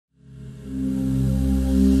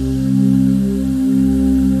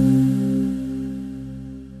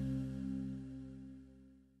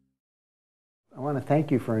thank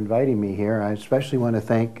you for inviting me here. I especially want to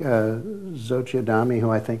thank Xochitl Adami, who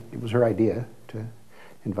I think it was her idea to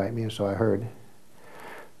invite me, so I heard.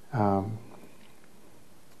 Do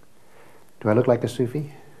I look like a Sufi?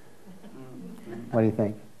 What do you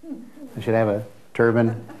think? I should have a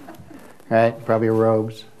turban, right? Probably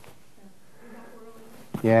robes.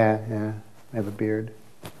 Yeah. I have a beard.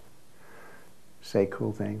 Say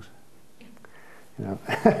cool things. You know,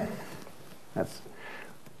 that's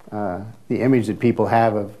the image that people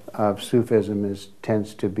have of Sufism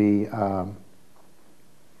tends to be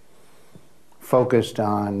focused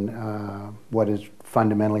on what is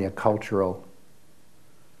fundamentally a cultural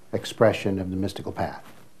expression of the mystical path,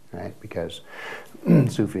 right? Because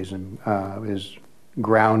Sufism is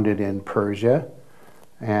grounded in Persia,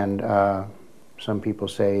 and some people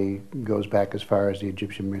say goes back as far as the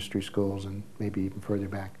Egyptian mystery schools and maybe even further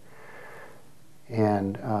back.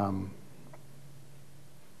 And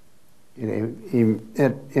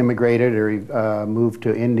it immigrated or moved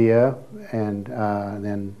to India and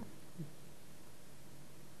then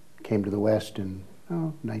came to the West in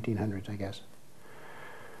 1900s, I guess.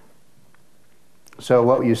 So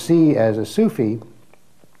what you see as a Sufi,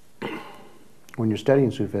 when you're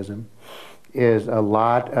studying Sufism, is a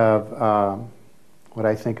lot of what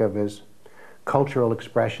I think of as cultural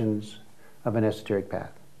expressions of an esoteric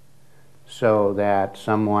path. So that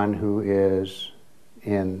someone who is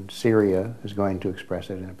in Syria is going to express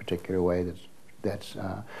it in a particular way that's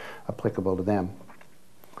applicable to them.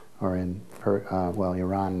 Or in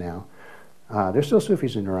Iran now. There's still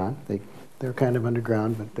Sufis in Iran. They're kind of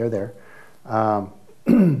underground, but they're there.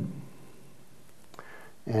 And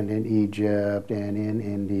in Egypt, and in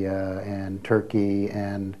India, and Turkey,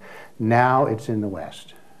 and now it's in the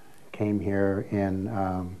West. Came here in,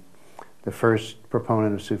 the first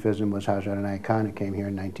proponent of Sufism was Hazrat Inayat Khan, who came here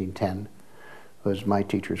in 1910. Was my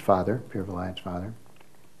teacher's father, Pir Vilayat's father.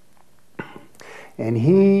 And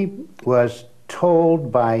he was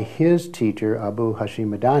told by his teacher, Abu Hashim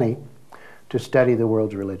Madani, to study the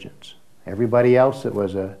world's religions. Everybody else that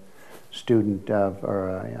was a student of, or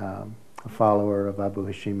a follower of Abu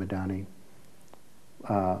Hashim Madani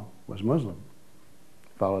was Muslim,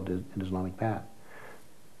 followed an Islamic path,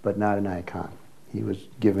 but not Inayat Khan. He was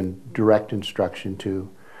given direct instruction to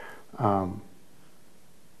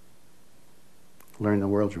learn the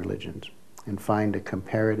world's religions and find a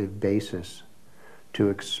comparative basis to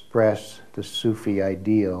express the Sufi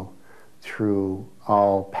ideal through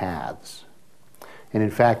all paths. And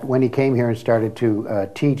in fact, when he came here and started to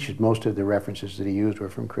teach, most of the references that he used were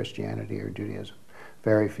from Christianity or Judaism.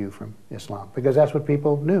 Very few from Islam, because that's what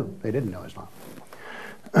people knew. They didn't know Islam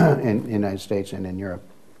in the United States and in Europe.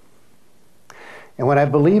 And what I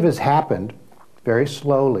believe has happened very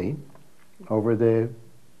slowly over the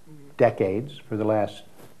decades, for the last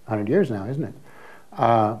 100 years now, isn't it?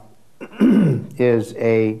 Is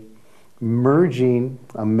a merging,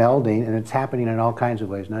 a melding, and it's happening in all kinds of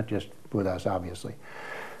ways, not just with us, obviously,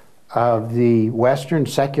 of the Western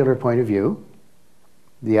secular point of view,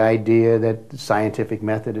 the idea that the scientific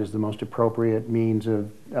method is the most appropriate means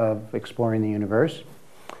of exploring the universe,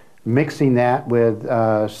 mixing that with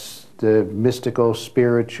the mystical,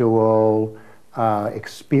 spiritual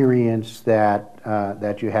experience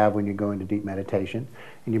that you have when you go into deep meditation,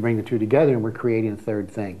 and you bring the two together, and we're creating a third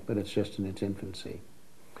thing, but it's just in its infancy.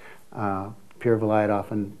 Pir Vilayat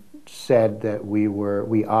often said that we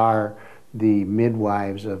are the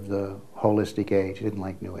midwives of the holistic age. He didn't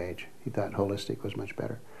like New Age. He thought holistic was much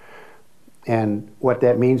better. And what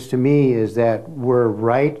that means to me is that we're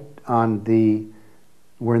right on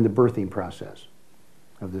we're in the birthing process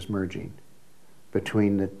of this merging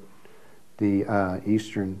between the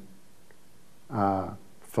Eastern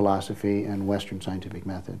philosophy and Western scientific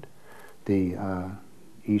method. The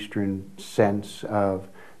Eastern sense of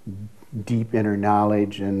deep inner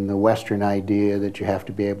knowledge and the Western idea that you have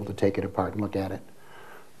to be able to take it apart and look at it,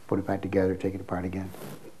 put it back together, take it apart again.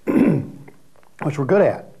 Which we're good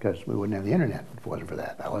at, because we wouldn't have the internet if it wasn't for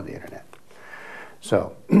that. I love the internet.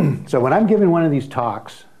 So, so when I'm giving one of these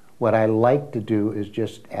talks, what I like to do is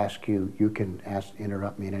just ask you, you can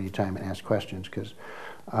interrupt me at any time and ask questions, because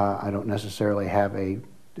I don't necessarily have a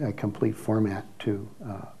complete format to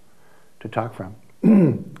talk from.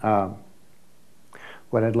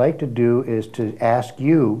 What I'd like to do is to ask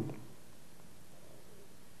you,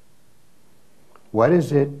 what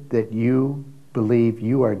is it that you believe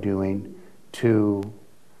you are doing to,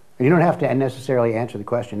 and you don't have to necessarily answer the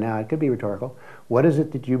question now, it could be rhetorical. What is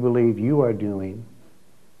it that you believe you are doing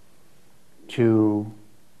to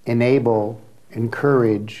enable,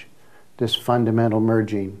 encourage this fundamental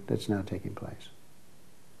merging that's now taking place?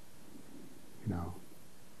 You know,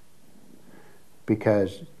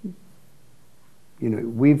 because, you know,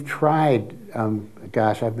 we've tried,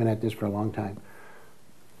 gosh, I've been at this for a long time,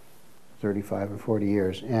 35 or 40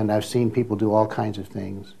 years, and I've seen people do all kinds of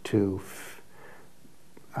things to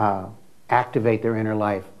activate their inner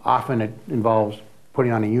life. Often it involves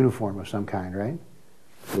putting on a uniform of some kind, right?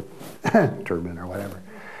 Turban or whatever.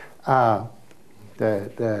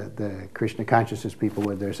 The Krishna consciousness people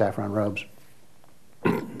with their saffron robes,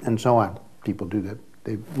 and so on. People do that.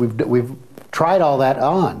 We've tried all that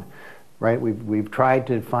on, right? We've tried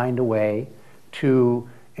to find a way to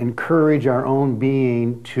encourage our own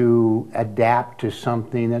being to adapt to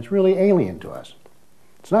something that's really alien to us.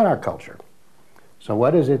 It's not our culture. So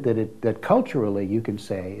what is it that culturally you can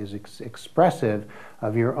say is expressive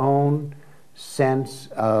of your own sense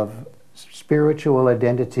of spiritual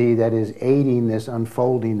identity that is aiding this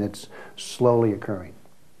unfolding that's slowly occurring?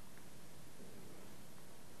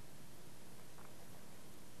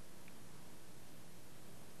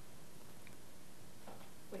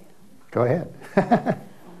 Go ahead.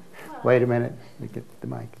 Wait a minute. Let me get the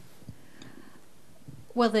mic.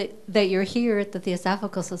 Well, that you're here at the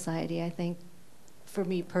Theosophical Society, I think, for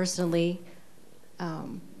me personally,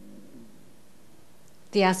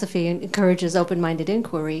 Theosophy encourages open-minded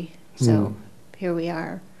inquiry. So here we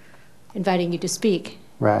are, inviting you to speak.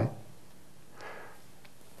 Right.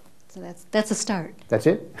 So that's a start. That's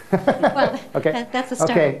it? Well, okay. That's a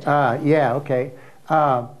start. Okay. Yeah. Okay.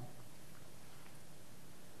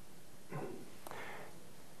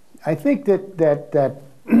 I think that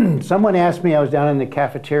someone asked me, I was down in the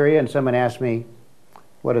cafeteria, and someone asked me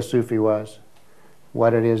what a Sufi was,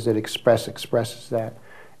 what it is that expresses that.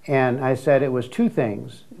 And I said it was two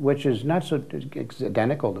things, which is not so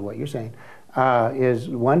identical to what you're saying. Is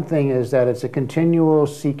one thing is that it's a continual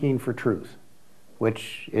seeking for truth,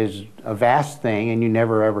 which is a vast thing, and you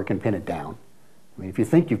never ever can pin it down. I mean, if you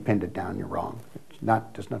think you've pinned it down, you're wrong. It's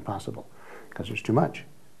just not possible, because there's too much.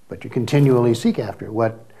 But you continually seek after it.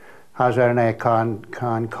 What Hazrat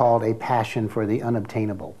Khan called a passion for the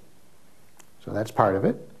unobtainable. So that's part of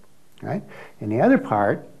it, right? And the other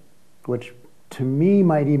part, which to me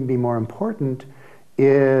might even be more important,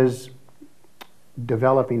 is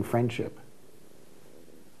developing friendship.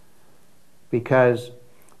 Because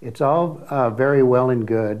it's all very well and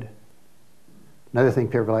good. Another thing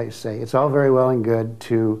people like to say, it's all very well and good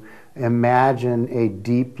to imagine a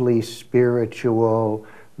deeply spiritual,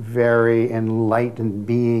 very enlightened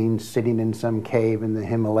being sitting in some cave in the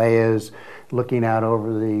Himalayas, looking out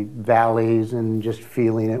over the valleys and just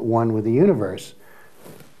feeling at one with the universe.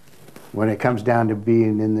 When it comes down to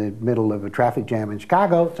being in the middle of a traffic jam in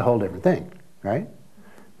Chicago, it's a whole different thing, right?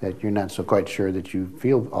 That you're not so quite sure that you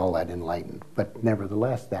feel all that enlightened. But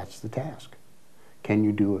nevertheless, that's the task. Can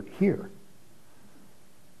you do it here?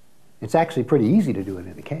 It's actually pretty easy to do it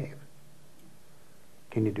in a cave.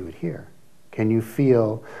 Can you do it here? Can you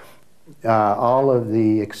feel all of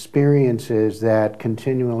the experiences that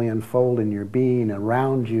continually unfold in your being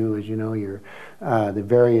around you, as you know, the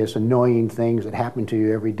various annoying things that happen to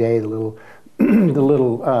you every day, the little, the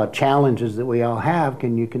little challenges that we all have?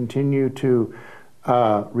 Can you continue to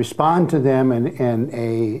respond to them in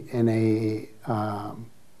a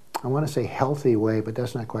I want to say healthy way, but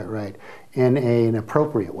that's not quite right, in an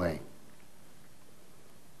appropriate way,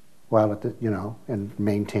 while at the, you know, and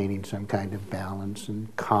maintaining some kind of balance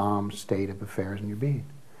and calm state of affairs in your being.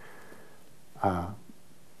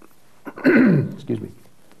 Excuse me.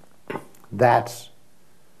 That's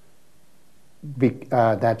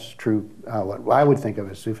true. What I would think of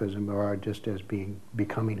as Sufism, or just as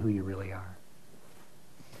becoming who you really are.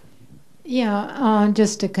 Yeah,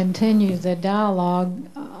 just to continue the dialogue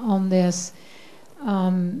on this.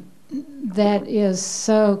 That is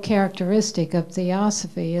so characteristic of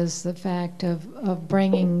Theosophy, is the fact of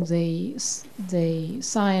bringing the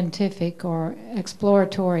scientific or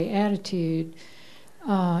exploratory attitude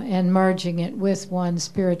and merging it with one's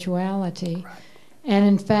spirituality. Right. And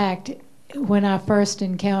in fact, when I first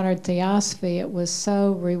encountered Theosophy, it was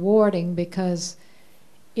so rewarding because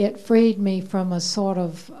it freed me from a sort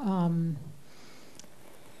of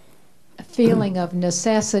feeling of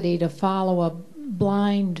necessity to follow a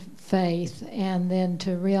blind faith, and then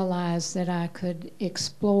to realize that I could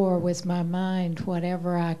explore with my mind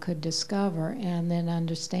whatever I could discover and then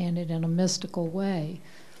understand it in a mystical way.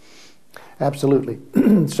 Absolutely.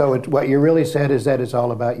 So what you really said is that it's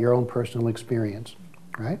all about your own personal experience,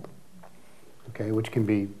 right? Okay, which can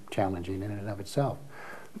be challenging in and of itself.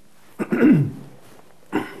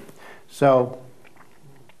 So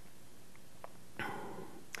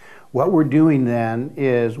what we're doing then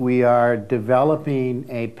is we are developing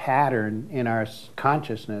a pattern in our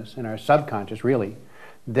consciousness, in our subconscious really,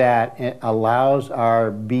 that it allows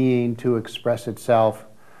our being to express itself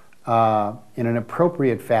in an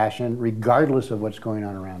appropriate fashion, regardless of what's going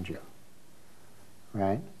on around you,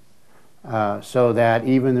 right? So that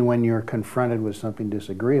even when you're confronted with something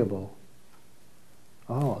disagreeable,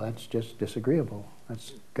 oh, that's just disagreeable.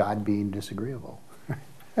 That's God being disagreeable,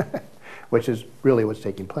 which is really what's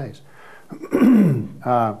taking place. Can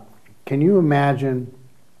you imagine?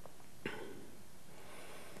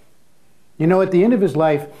 You know, at the end of his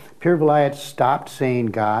life, Pir Vilayat stopped saying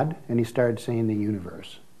God and he started saying the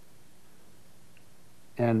universe.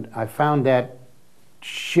 And I found that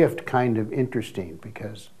shift kind of interesting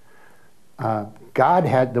because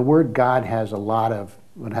the word God has a lot of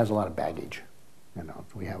baggage. You know,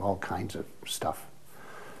 we have all kinds of stuff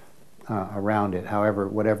around it. However,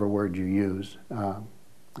 whatever word you use, you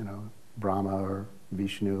know, Brahma or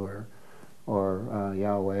Vishnu or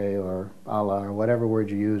Yahweh or Allah or whatever word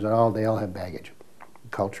you use, they all have baggage,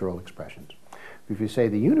 cultural expressions. If you say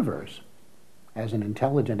the universe as an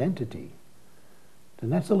intelligent entity, then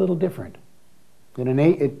that's a little different. You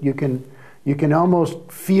can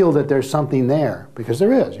almost feel that there's something there, because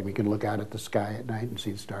there is. We can look out at the sky at night and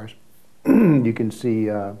see the stars. You can see,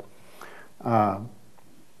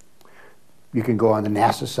 you can go on the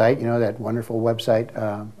NASA site, you know, that wonderful website,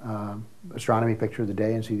 Astronomy Picture of the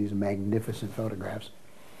Day, and see these magnificent photographs.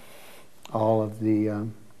 All of the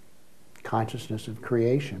consciousness of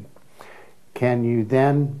creation. Can you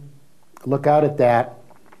then look out at that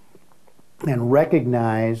and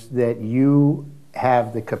recognize that you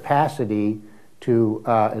have the capacity to,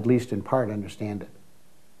 at least in part, understand it?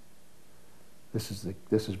 This is a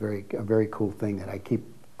very cool thing that I keep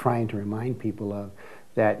trying to remind people of.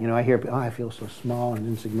 That, you know, I hear, oh, I feel so small and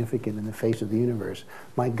insignificant in the face of the universe.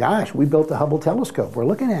 My gosh, we built the Hubble telescope. We're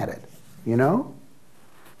looking at it, you know?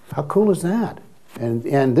 How cool is that?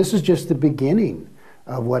 And this is just the beginning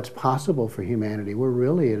of what's possible for humanity. We're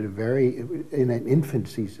really in an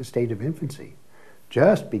infancy, a state of infancy,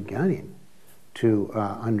 just beginning to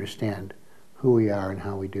understand who we are and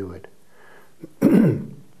how we do it.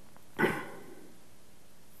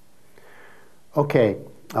 Okay,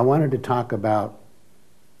 I wanted to talk about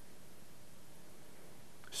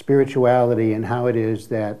spirituality and how it is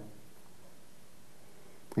that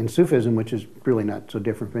in Sufism, which is really not so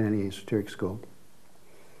different from any esoteric school,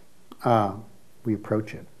 we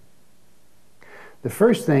approach it. The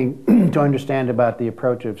first thing to understand about the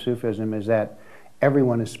approach of Sufism is that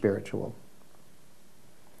everyone is spiritual.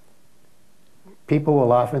 People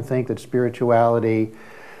will often think that spirituality,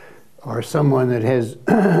 or someone that has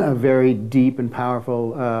a very deep and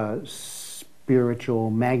powerful spiritual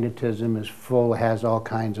magnetism, has all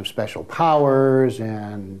kinds of special powers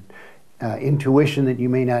and intuition that you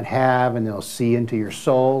may not have, and they'll see into your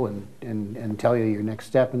soul and tell you your next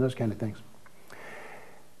step and those kind of things.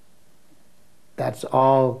 That's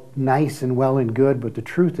all nice and well and good, but the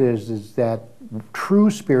truth is that true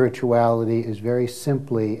spirituality is very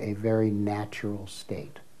simply a very natural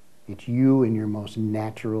state. It's you in your most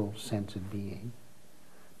natural sense of being.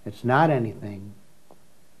 It's not anything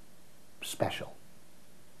special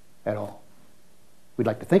at all. We'd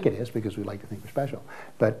like to think it is because we'd like to think we're special,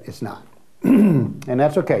 but it's not. And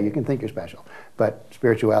that's okay, you can think you're special, but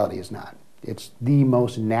spirituality is not. It's the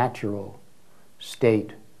most natural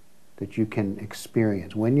state that you can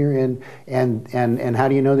experience. When you're in, and how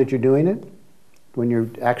do you know that you're doing it? When you're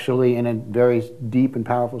actually in a very deep and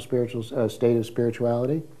powerful spiritual state of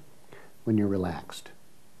spirituality, when you're relaxed.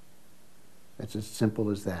 It's as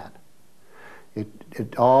simple as that.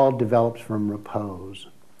 It all develops from repose.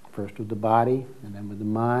 First with the body, and then with the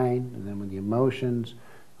mind, and then with the emotions,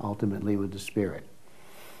 ultimately with the spirit.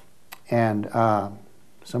 And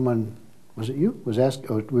someone, was it you? Was asked,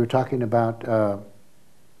 we were talking about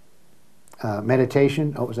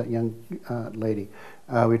meditation. Oh, it was that young lady.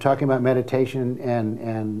 We were talking about meditation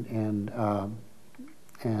and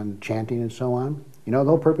chanting and so on. You know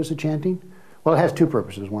the whole purpose of chanting? Well, it has two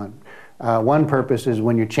purposes. One purpose is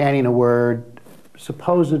when you're chanting a word,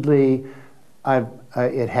 supposedly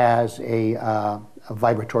it has a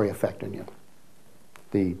vibratory effect on you.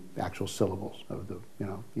 The actual syllables of the, you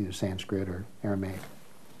know, either Sanskrit or Aramaic.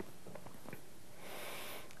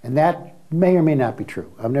 And that may or may not be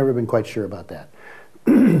true. I've never been quite sure about that.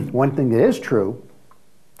 One thing that is true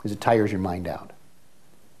is it tires your mind out,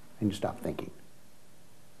 and you stop thinking.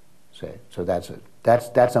 So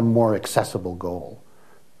that's a more accessible goal,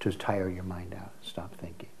 to tire your mind out, stop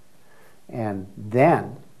thinking. And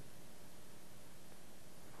then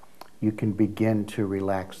you can begin to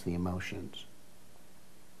relax the emotions.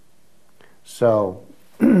 So,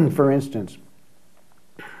 for instance,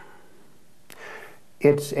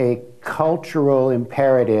 it's a cultural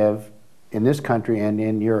imperative in this country and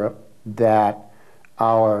in Europe that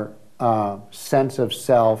our sense of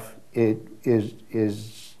self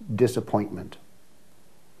is disappointment.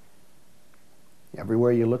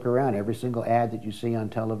 Everywhere you look around, every single ad that you see on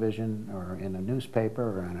television or in a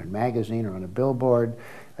newspaper or on a magazine or on a billboard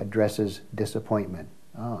addresses disappointment.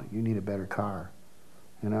 Oh, you need a better car.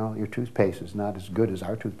 You know, your toothpaste is not as good as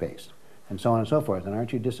our toothpaste. And so on and so forth. And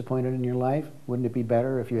aren't you disappointed in your life? Wouldn't it be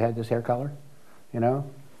better if you had this hair color? You know,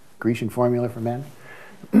 Grecian formula for men.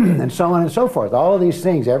 And so on and so forth. All of these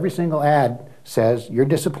things, every single ad says, you're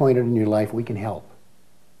disappointed in your life, we can help.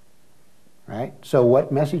 Right? So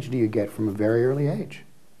what message do you get from a very early age?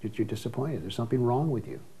 That you're disappointed. There's something wrong with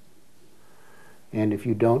you. And if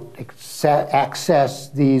you don't access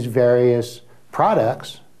these various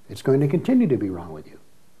products, it's going to continue to be wrong with you.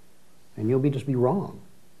 And you'll just be wrong.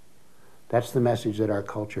 That's the message that our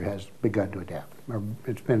culture has begun to adapt. Or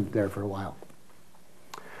it's been there for a while.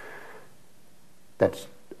 That's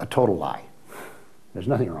a total lie. There's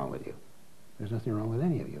nothing wrong with you. There's nothing wrong with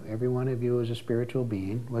any of you. Every one of you is a spiritual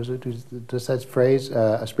being. Does that phrase,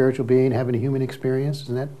 a spiritual being having a human experience?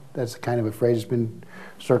 Isn't that's kind of a phrase that's been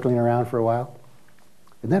circling around for a while?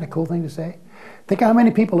 Isn't that a cool thing to say? Think how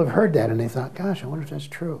many people have heard that and they thought, gosh, I wonder if that's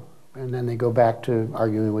true. And then they go back to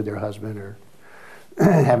arguing with their husband or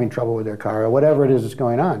having trouble with their car or whatever it is that's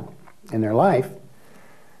going on in their life.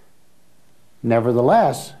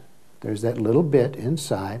 Nevertheless, there's that little bit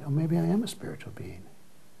inside, oh, maybe I am a spiritual being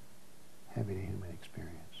having a human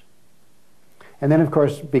experience. And then, of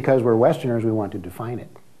course, because we're Westerners, we want to define it.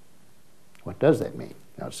 What does that mean?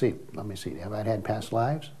 Now, let me see. Have I had past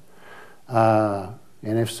lives? And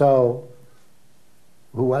if so,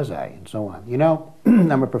 who was I? And so on. You know,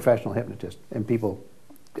 I'm a professional hypnotist, and people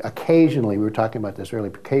occasionally, we were talking about this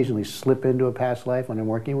earlier, occasionally slip into a past life when I'm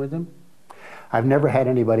working with them. I've never had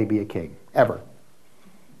anybody be a king, ever.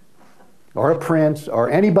 Or a prince, or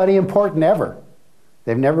anybody important ever.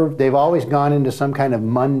 They've always gone into some kind of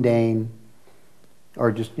mundane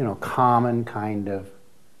or just, you know, common kind of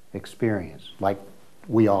experience, like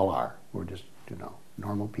we all are. We're just, you know,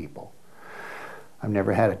 normal people. I've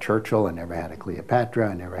never had a Churchill, I never had a Cleopatra,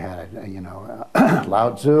 I never had a you know,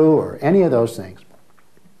 Lao Tzu or any of those things.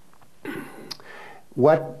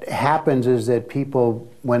 What happens is that people,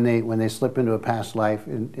 when they slip into a past life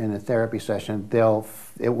in a therapy session, they'll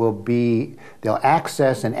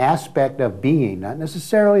access an aspect of being, not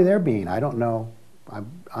necessarily their being. I don't know.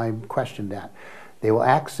 I question that. They will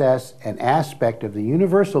access an aspect of the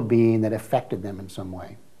universal being that affected them in some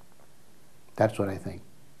way. That's what I think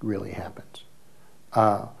really happens.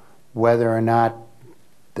 Whether or not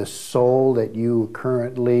the soul that you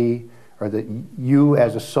currently, or that you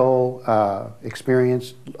as a soul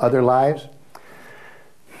experienced other lives,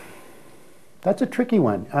 that's a tricky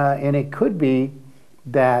one. And it could be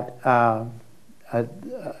that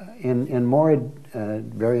in more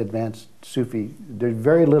very advanced Sufi, there's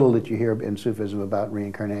very little that you hear in Sufism about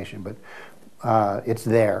reincarnation, but it's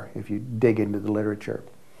there if you dig into the literature.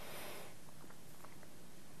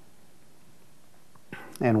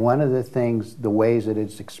 And one of the things, the ways that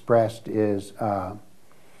it's expressed is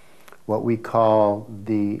what we call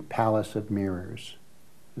the Palace of Mirrors.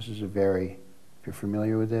 This is if you're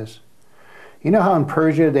familiar with this. You know how in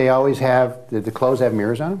Persia they always have, the clothes have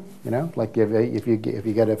mirrors on them? You know, like if you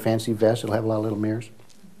get a fancy vest, it'll have a lot of little mirrors.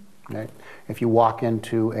 Right? If you walk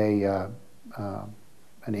into an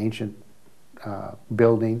ancient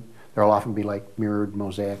building, there'll often be like mirrored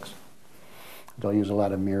mosaics. They'll use a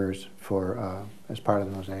lot of mirrors for as part of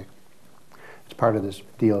the mosaic. It's part of this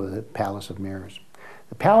deal of the Palace of Mirrors.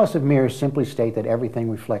 The Palace of Mirrors simply state that everything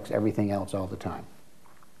reflects everything else all the time.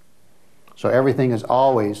 So everything is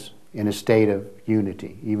always in a state of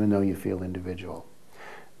unity, even though you feel individual.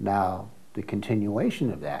 Now, the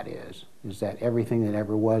continuation of that is that everything that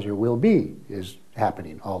ever was or will be is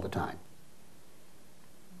happening all the time.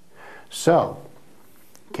 So,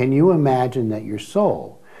 can you imagine that your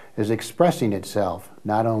soul is expressing itself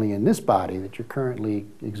not only in this body that you're currently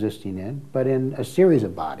existing in, but in a series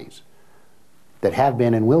of bodies that have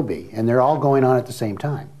been and will be, and they're all going on at the same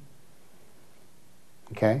time.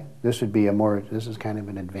 Okay? This is kind of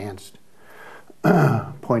an advanced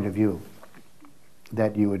point of view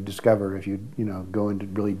that you would discover if you go into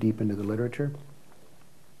really deep into the literature.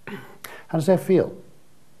 How does that feel?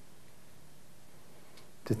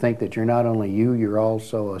 To think that you're not only you, you're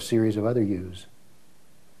also a series of other yous.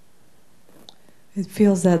 It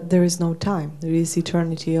feels that there is no time, there is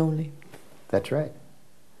eternity only. That's right.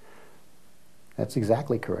 That's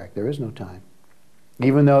exactly correct. There is no time.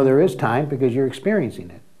 Even though there is time because you're experiencing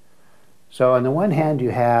it. So on the one hand you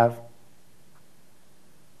have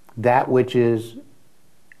that which is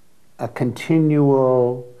a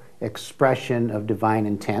continual expression of divine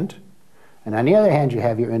intent. And on the other hand, you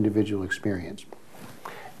have your individual experience.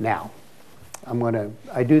 Now,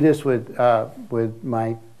 I do this with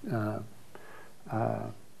my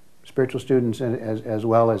spiritual students as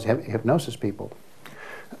well as hypnosis people.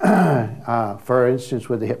 For instance,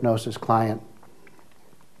 with the hypnosis client,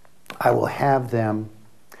 I will have them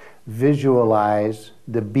visualize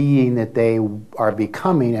the being that they are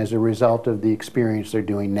becoming as a result of the experience they're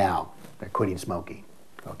doing now. They're quitting smoking,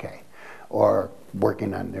 okay, or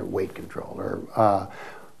working on their weight control, or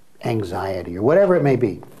anxiety, or whatever it may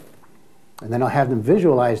be. And then I'll have them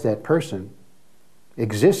visualize that person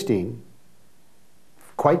existing,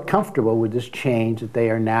 quite comfortable with this change that they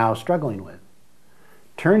are now struggling with,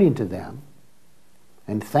 turning to them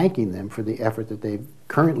and thanking them for the effort that they're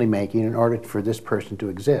currently making in order for this person to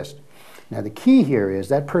exist. Now the key here is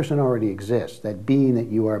that person already exists. That being that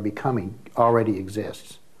you are becoming already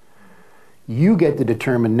exists. You get to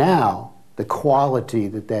determine now the quality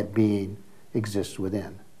that that being exists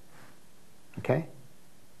within. Okay?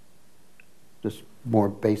 Just more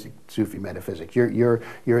basic Sufi metaphysics.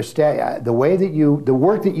 The way that the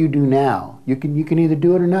work that you do now, you can either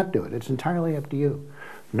do it or not do it. It's entirely up to you.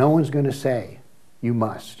 No one's going to say you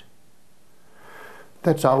must.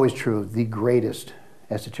 That's always true of the greatest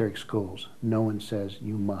esoteric schools. No one says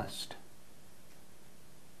you must.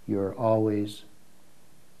 You're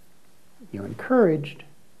encouraged,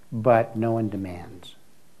 but no one demands.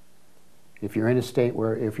 If you're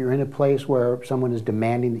in a place where someone is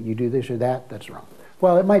demanding that you do this or that, that's wrong.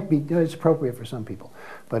 Well, it might be, it's appropriate for some people,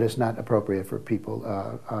 but it's not appropriate for people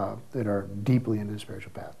that are deeply into the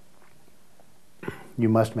spiritual path. You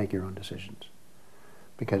must make your own decisions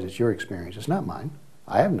because it's your experience. It's not mine.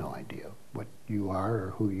 I have no idea what you are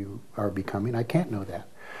or who you are becoming. I can't know that,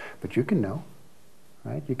 but you can know.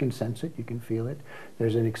 Right? You can sense it, you can feel it.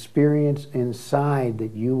 There's an experience inside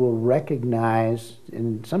that you will recognize,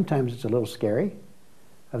 and sometimes it's a little scary,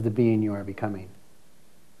 of the being you are becoming.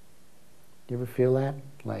 You ever feel that?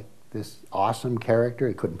 Like this awesome character,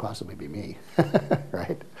 it couldn't possibly be me,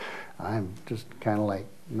 right? I'm just kind of like,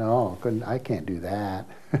 no, I can't do that,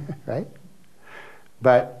 right?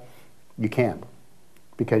 But you can,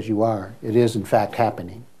 because you are. It is in fact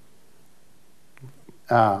happening.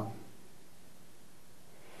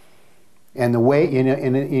 And the way,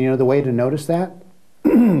 the way to notice that,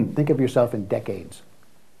 think of yourself in decades.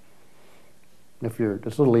 It's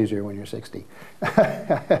a little easier when you're 60.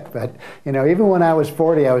 But, even when I was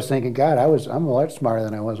 40, I was thinking, God, I'm a lot smarter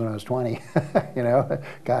than I was when I was 20.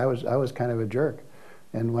 God, I was kind of a jerk.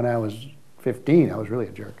 And when I was 15, I was really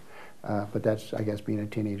a jerk. But that's, I guess, being a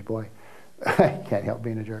teenage boy. I can't help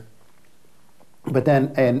being a jerk. But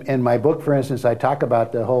then, in my book, for instance, I talk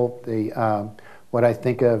about what I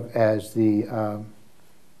think of as the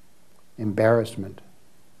embarrassment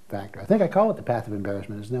factor. I think I call it the path of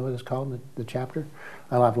embarrassment. Isn't that what it's called in the chapter?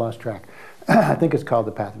 I've lost track. I think it's called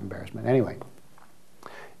the path of embarrassment. Anyway.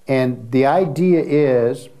 And the idea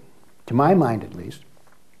is, to my mind at least,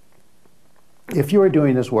 if you are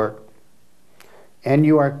doing this work and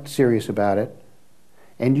you are serious about it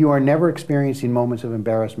and you are never experiencing moments of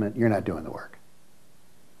embarrassment, you're not doing the work.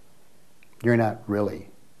 You're not really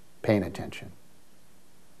paying attention.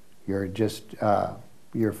 You're just,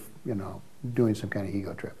 doing some kind of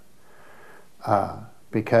ego trip.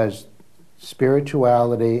 Because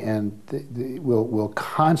spirituality will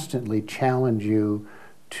constantly challenge you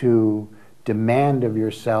to demand of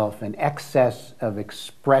yourself an excess of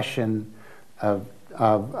expression of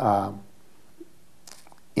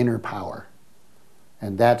inner power.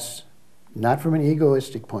 And that's not from an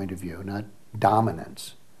egoistic point of view, not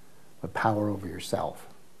dominance, but power over yourself.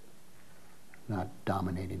 Not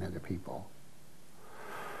dominating other people.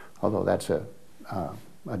 Although that's a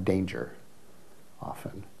danger,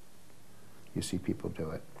 often. You see people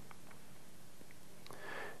do it.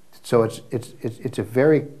 So it's a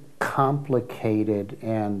very complicated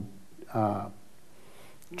and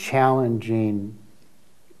challenging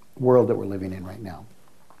world that we're living in right now.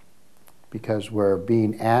 Because we're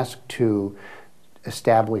being asked to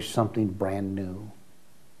establish something brand new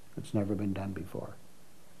that's never been done before.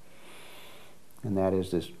 And that is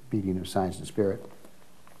this meeting of science and spirit.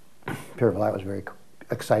 Pierre Villatte was very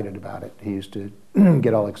excited about it. He used to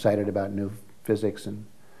get all excited about new physics, and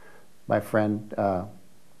my friend,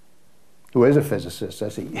 who is a physicist,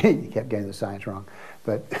 says he kept getting the science wrong,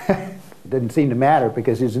 but it didn't seem to matter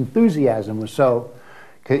because his enthusiasm was so.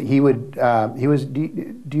 Do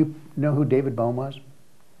you know who David Bohm was?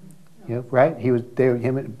 Right? Him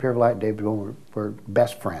and Pierre Villatte and David Bohm were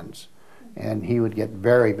best friends. And he would get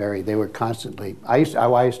very, very, they were constantly, I used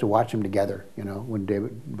to watch them together, you know, when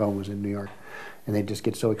David Bohm was in New York. And they'd just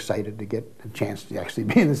get so excited to get a chance to actually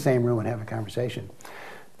be in the same room and have a conversation.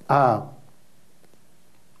 And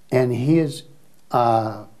his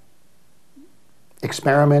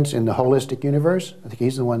experiments in the holistic universe, I think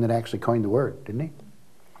he's the one that actually coined the word, didn't he?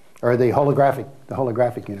 Or the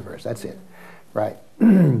holographic universe, that's it, right?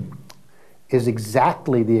 Is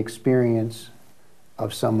exactly the experience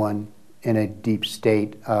of someone in a deep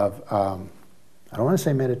state of, I don't want to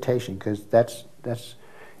say meditation, because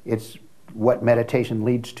it's what meditation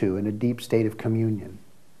leads to, in a deep state of communion.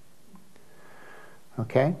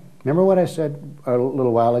 Okay? Remember what I said a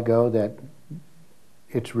little while ago, that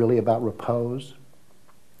it's really about repose,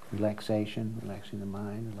 relaxation, relaxing the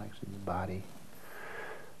mind, relaxing the body,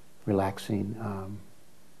 relaxing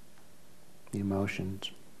the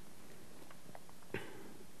emotions.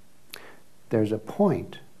 There's a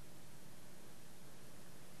point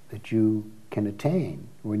that you can attain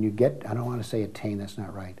when you get, I don't want to say attain, that's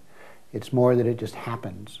not right. It's more that it just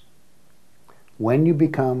happens. When you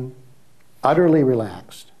become utterly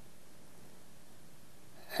relaxed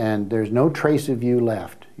and there's no trace of you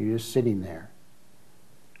left, you're just sitting there,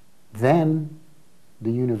 then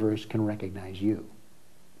the universe can recognize you.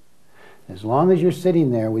 As long as you're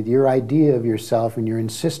sitting there with your idea of yourself and your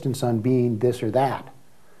insistence on being this or that,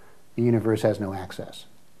 the universe has no access.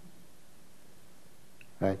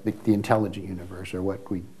 Right? The intelligent universe, or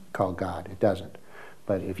what we call God, it doesn't.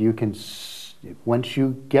 But if you can, once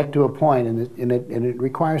you get to a point, and it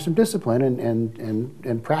requires some discipline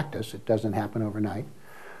and practice, it doesn't happen overnight,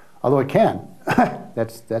 although it can.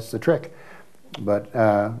 That's the trick. But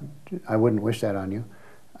I wouldn't wish that on you.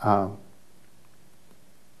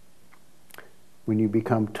 When you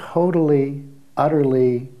become totally,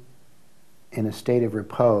 utterly in a state of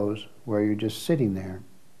repose, where you're just sitting there,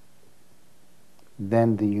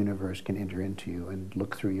 then the universe can enter into you and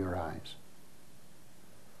look through your eyes.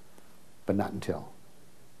 But not until.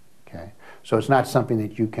 Okay? So it's not something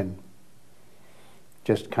that you can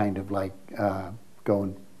just kind of like go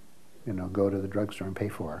and, you know, go to the drugstore and pay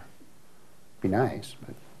for. Be nice,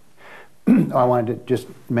 but I wanted to just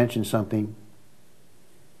mention something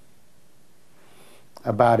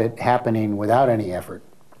about it happening without any effort.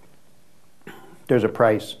 There's a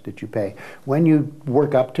price that you pay. When you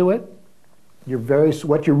work up to it,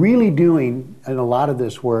 what you're really doing in a lot of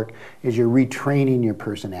this work is you're retraining your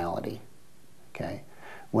personality. Okay?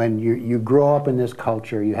 When you grow up in this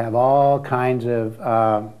culture, you have all kinds of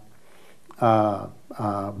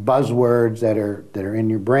buzzwords that are in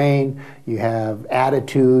your brain. You have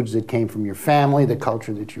attitudes that came from your family, the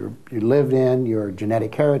culture that you lived in, your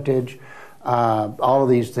genetic heritage. All of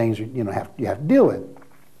these things you have to deal with.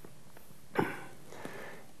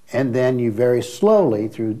 And then you very slowly,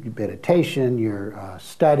 through meditation, your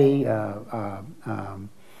study,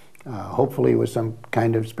 hopefully with some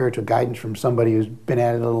kind of spiritual guidance from somebody who's been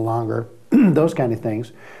at it a little longer, those kind of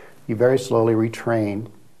things, you very slowly retrain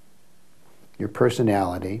your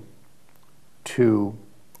personality to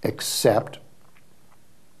accept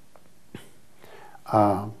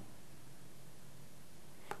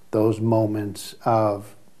those moments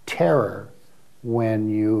of terror when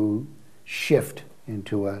you shift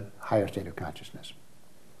into a higher state of consciousness.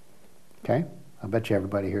 Okay? I bet you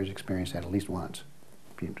everybody here has experienced that at least once.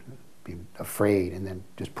 Being afraid and then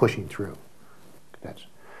just pushing through. That's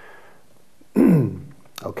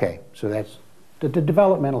okay, so that's the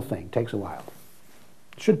developmental thing. Takes a while.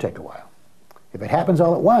 It should take a while. If it happens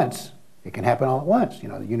all at once, it can happen all at once. You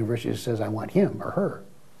know, the universe just says, I want him or her.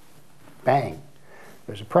 Bang.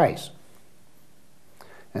 There's a price.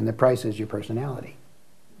 And the price is your personality.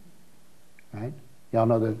 Right? Y'all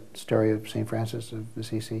know the story of St. Francis of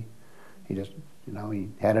Assisi? He just, he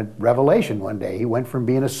had a revelation one day. He went from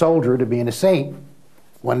being a soldier to being a saint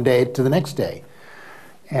one day to the next day.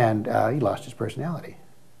 And he lost his personality.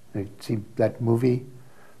 You see that movie,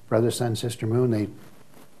 Brother, Sun, Sister, Moon?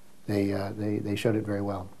 They showed it very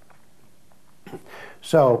well.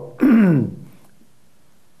 So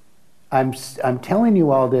I'm telling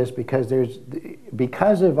you all this because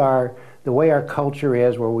because of the way our culture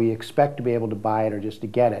is, where we expect to be able to buy it or just to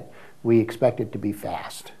get it, we expect it to be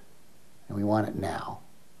fast. And we want it now.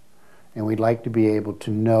 And we'd like to be able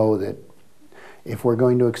to know that if we're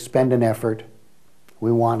going to expend an effort,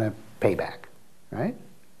 we want a payback, right?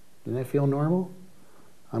 Doesn't that feel normal?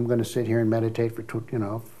 I'm going to sit here and meditate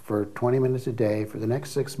for 20 minutes a day for the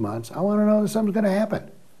next 6 months. I want to know that something's going to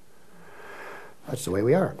happen. That's the way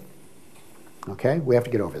we are. Okay? We have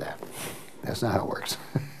to get over that. That's not how it works.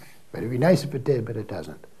 But it'd be nice if it did, but it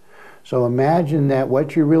doesn't. So imagine that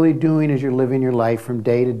what you're really doing is you're living your life from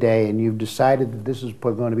day to day, and you've decided that this is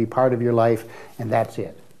going to be part of your life, and that's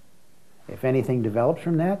it. If anything develops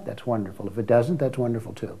from that, that's wonderful. If it doesn't, that's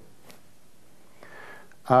wonderful too.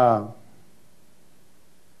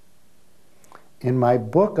 In my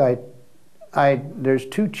book, there's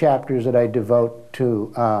 2 chapters that I devote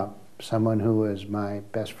to someone who was my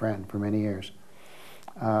best friend for many years,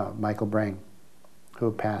 Michael Brain,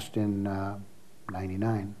 who passed in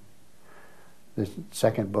 '99. The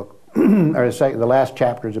second book, or the last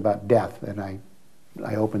chapter is about death, and I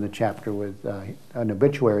open the chapter with an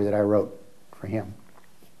obituary that I wrote for him.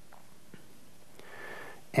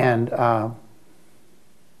 And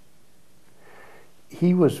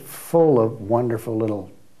he was full of wonderful little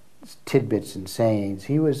tidbits and sayings.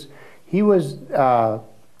 There was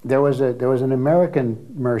an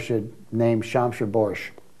American Murshid named Shamshir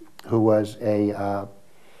Borsh, who was a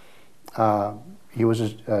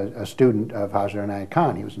student of Hazrat Inayat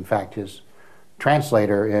Khan. He was in fact his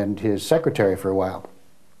translator and his secretary for a while.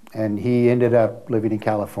 And he ended up living in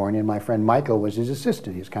California, and my friend Michael was his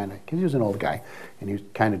assistant. He was because he was an old guy, and he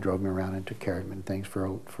kind of drove him around and took care of him and things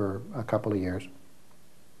for a couple of years.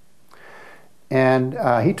 And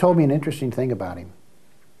he told me an interesting thing about him.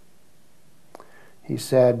 He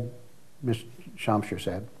said, Mr. Shamshir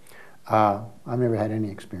said, I've never had any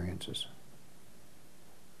experiences.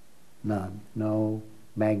 None. No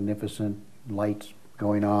magnificent lights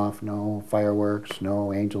going off, no fireworks,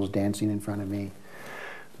 no angels dancing in front of me.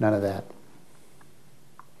 None of that.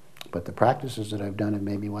 But the practices that I've done have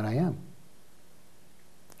made me what I am,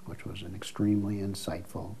 which was an extremely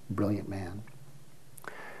insightful, brilliant man.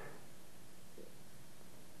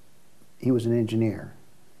 He was an engineer,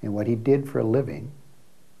 and what he did for a living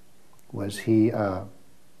was he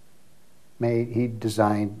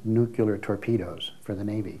designed nuclear torpedoes for the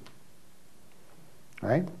Navy.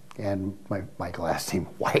 Right? And Michael asked him,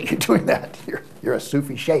 "Why are you doing that? You're a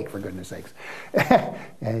Sufi sheikh, for goodness sakes."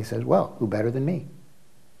 And he says, "Well, who better than me?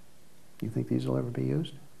 You think these will ever be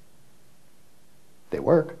used? They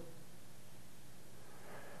work."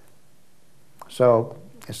 So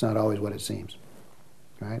it's not always what it seems,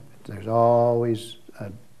 right? There's always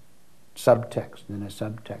a subtext and a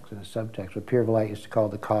subtext and a subtext. What Pir Vilayat used to call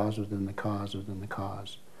the cause within the cause within the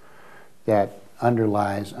cause, that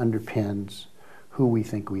underpins who we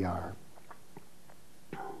think we are.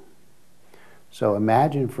 So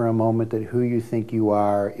imagine for a moment that who you think you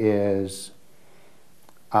are is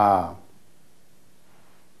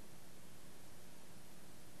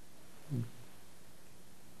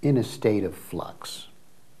in a state of flux.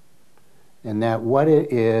 And that what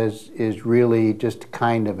it is really just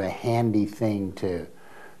kind of a handy thing to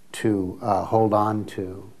hold on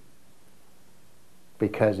to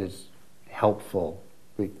because it's helpful,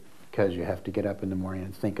 because you have to get up in the morning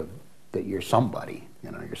and think of that you're somebody,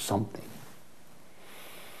 you're something.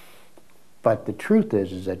 But the truth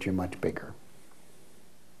is that you're much bigger.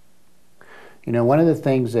 One of the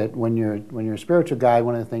things that when you're a spiritual guide,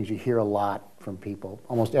 one of the things you hear a lot from people,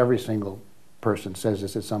 almost every single person says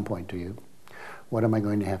this at some point to you: what am I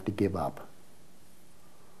going to have to give up?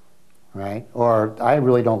 Right? Or, I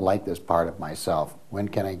really don't like this part of myself. When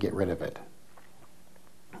can I get rid of it?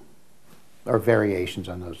 Or variations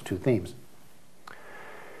on those 2 themes.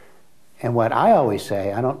 And what I always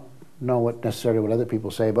say, I don't know necessarily what other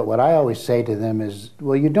people say, but what I always say to them is,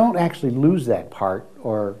 well, you don't actually lose that part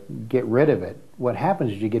or get rid of it. What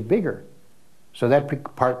happens is you get bigger. So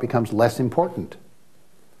that part becomes less important.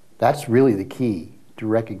 That's really the key to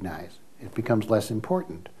recognize. It becomes less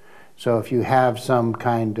important. So if you have some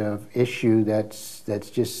kind of issue that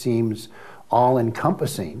just seems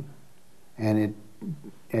all-encompassing, and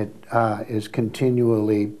it is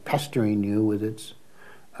continually pestering you with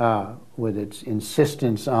its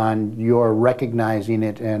insistence on your recognizing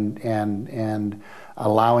it and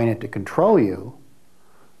allowing it to control you,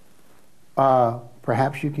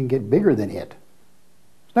 perhaps you can get bigger than it.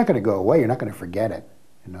 It's not going to go away. You're not going to forget it.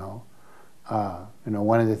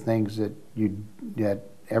 One of the things that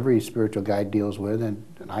every spiritual guide deals with, and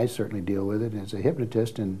I certainly deal with it as a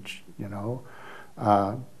hypnotist, and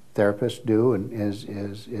therapists do, and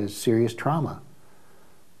is serious trauma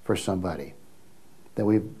for somebody.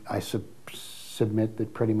 That I submit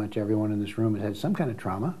that pretty much everyone in this room has had some kind of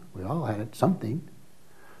trauma. We all had something.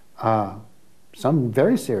 Some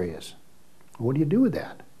very serious. What do you do with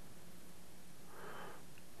that?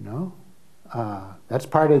 That's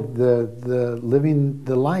part of the living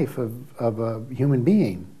the life of a human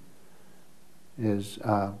being, is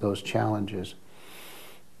those challenges.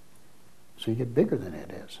 So you get bigger than it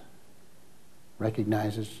is.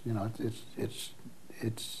 Recognizes,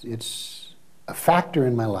 it's a factor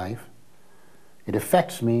in my life, It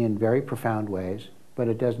affects me in very profound ways, but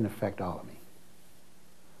it doesn't affect all of me.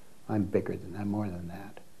 I'm bigger than that, I'm more than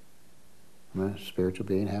that. I'm a spiritual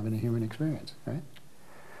being having a human experience, right?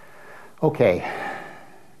 Okay.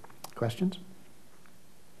 Questions?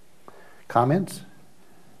 Comments?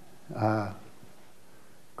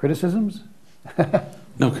 Criticisms?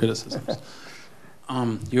 No criticisms.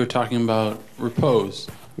 You were talking about repose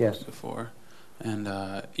Yes. before, and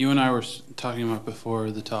you and I were talking about before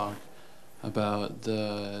the talk about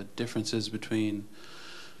the differences between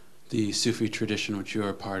the Sufi tradition, which you are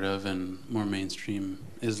a part of, and more mainstream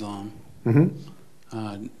Islam.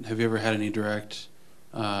 Mm-hmm. Have you ever had any direct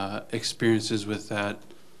experiences with that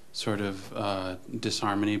sort of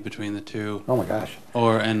disharmony between the two? Oh my gosh.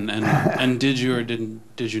 Or and did you or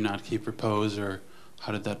did you not keep repose, or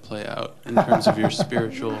how did that play out in terms of your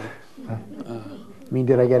spiritual? I mean,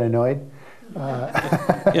 did I get annoyed?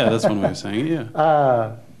 Yeah, that's one way of saying it.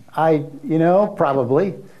 Yeah.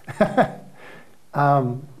 Probably.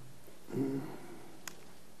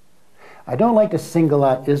 I don't like to single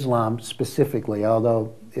out Islam specifically,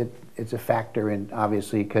 although it's a factor in,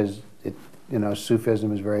 obviously, because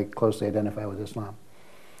Sufism is very closely identified with Islam.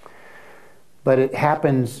 But it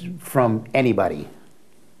happens from anybody,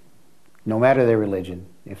 no matter their religion.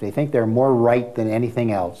 If they think they're more right than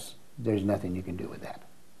anything else, there's nothing you can do with that,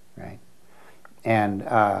 right? And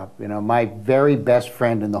my very best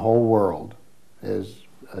friend in the whole world is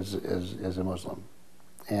a Muslim,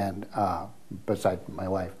 and besides my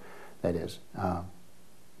wife, that is.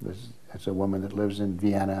 It's a woman that lives in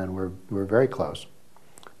Vienna, and we're very close.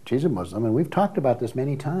 She's a Muslim, and we've talked about this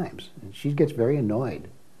many times. And she gets very annoyed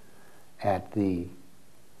at the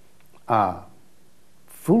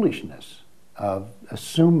foolishness of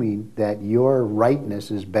assuming that your rightness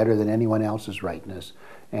is better than anyone else's rightness,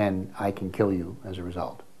 and I can kill you as a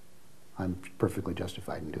result. I'm perfectly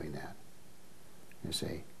justified in doing that, you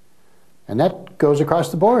see. And that goes across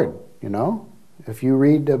the board, If you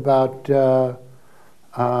read about,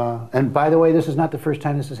 and by the way, this is not the first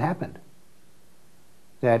time this has happened,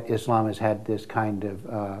 that Islam has had this kind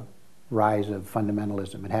of rise of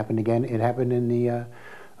fundamentalism. It happened again. It happened in the,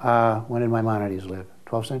 when did Maimonides live?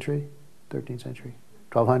 12th century? 13th century?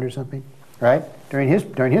 1200 something? Right? During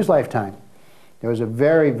his lifetime. There was a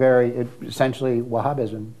very, very, essentially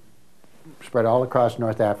Wahhabism spread all across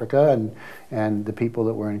North Africa, and the people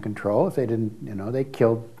that were in control, if they didn't,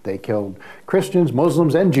 they killed Christians,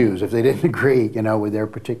 Muslims, and Jews if they didn't agree, with their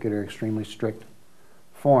particular extremely strict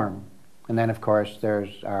form. And then, of course,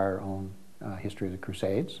 there's our own history of the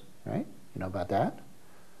Crusades, right? You know about that?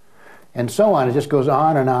 And so on. It just goes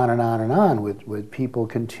on and on and on and on with people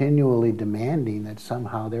continually demanding that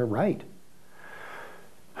somehow they're right.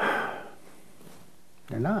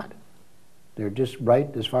 They're not. They're just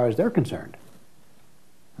right as far as they're concerned.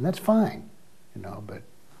 And that's fine, but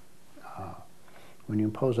when you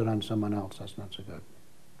impose it on someone else, that's not so good.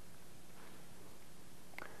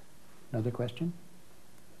 Another question?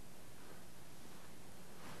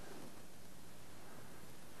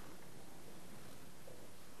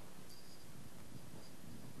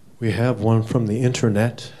 We have one from the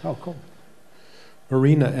internet. Oh, cool.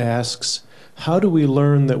 Marina asks, how do we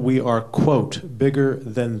learn that we are, quote, bigger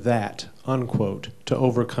than that, unquote, to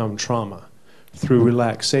overcome trauma? Through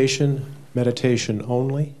relaxation, meditation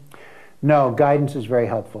only? No, guidance is very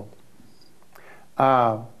helpful,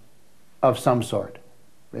 of some sort.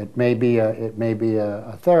 It may be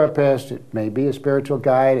a therapist, it may be a spiritual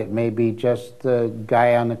guide, it may be just the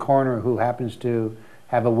guy on the corner who happens to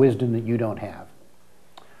have a wisdom that you don't have.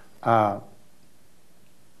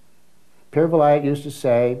 Pierre Vilayet used to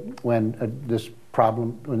say when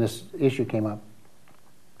this issue came up,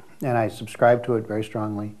 and I subscribe to it very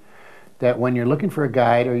strongly, that when you're looking for a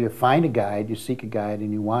guide, or you find a guide, you seek a guide,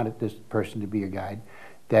 and you want this person to be your guide,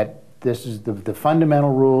 that this is the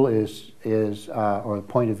fundamental rule is or the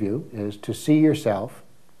point of view is to see yourself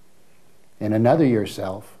in another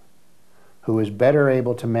yourself who is better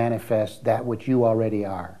able to manifest that which you already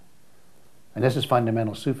are. And this is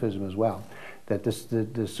fundamental Sufism as well. That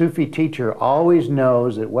the Sufi teacher always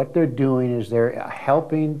knows that what they're doing is they're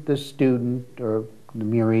helping the student or the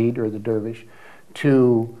murid or the dervish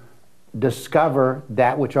to discover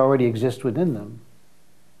that which already exists within them.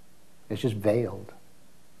 It's just veiled.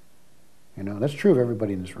 That's true of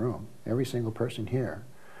everybody in this room. Every single person here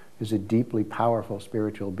is a deeply powerful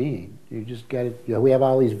spiritual being. You just get it. We have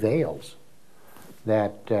all these veils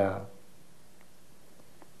that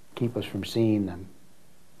keep us from seeing them,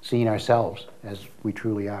 seeing ourselves as we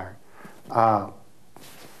truly are.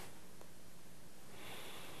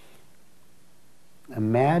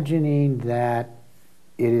 Imagining that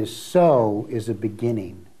it is so is a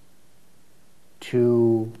beginning.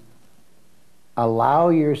 to allow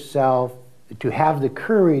yourself to have the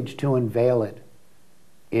courage to unveil it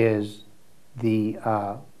is the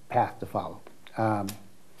path to follow. There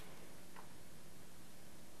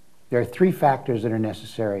are three factors that are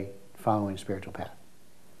necessary following a spiritual path.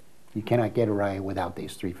 You cannot get away without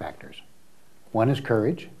these three factors. One is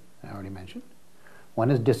courage, I already mentioned. One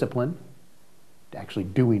is discipline, actually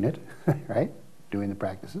doing it, right? Doing the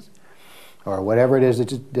practices, or whatever it is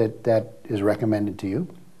that is recommended to you.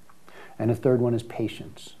 And the third one is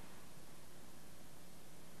patience.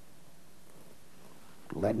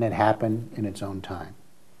 Letting it happen in its own time.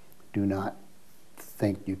 Do not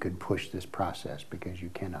think you could push this process, because you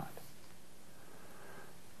cannot.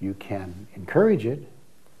 You can encourage it.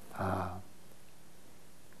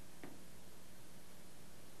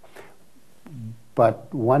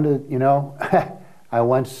 But one of I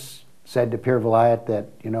once said to Pir Vilayat that,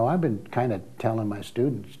 I've been kind of telling my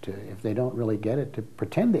students to, if they don't really get it, to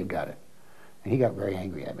pretend they've got it. And he got very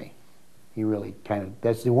angry at me. He really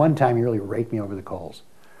that's the one time he really raked me over the coals.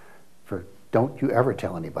 For, don't you ever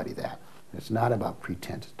tell anybody that. It's not about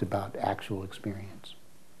pretense, it's about actual experience.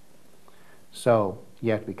 So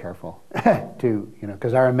you have to be careful to,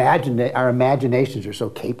 because our imaginations are so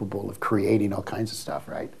capable of creating all kinds of stuff,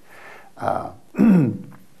 right?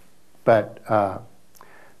 But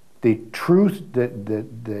the truth, the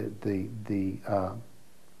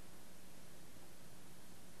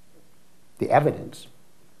evidence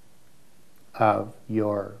of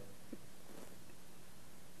your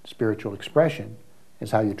spiritual expression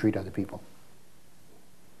is how you treat other people,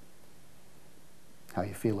 how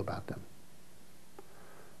you feel about them.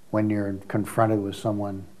 When you're confronted with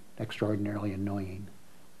someone extraordinarily annoying,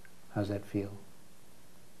 how's that feel?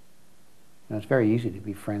 It's very easy to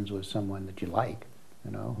be friends with someone that you like,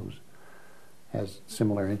 who has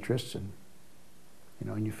similar interests, and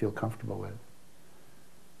and you feel comfortable with.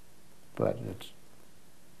 But it's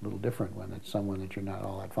a little different when it's someone that you're not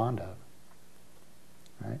all that fond of.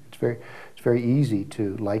 Right? It's very easy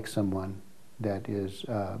to like someone that is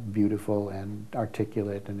beautiful and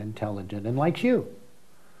articulate and intelligent and likes you.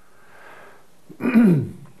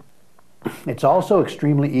 It's also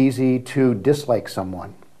extremely easy to dislike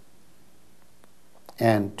someone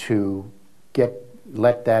and to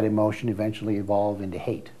let that emotion eventually evolve into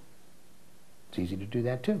hate. It's easy to do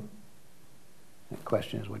that too. The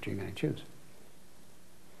question is what you're going to choose.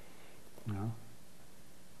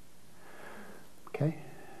 Okay.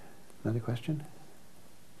 Another question?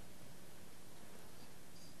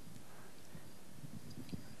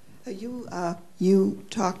 You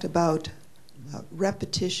talked about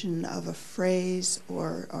repetition of a phrase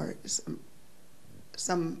or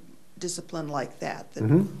some discipline like that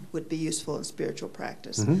would be useful in spiritual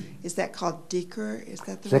practice. Is that called dhikr? Is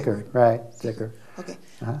that the right word? Right, dhikr. Okay.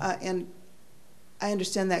 And I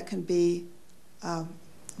understand that can be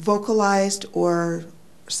vocalized or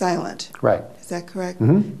silent. Right. Is that correct?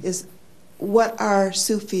 What are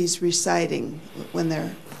Sufis reciting when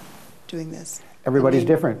they're doing this? Everybody's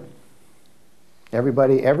different.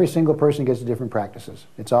 Every single person gets different practices.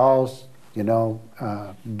 It's all,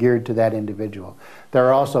 geared to that individual. There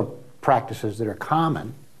are also practices that are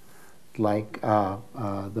common, like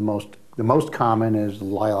the most common is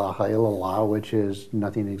La ilaha illallah, which is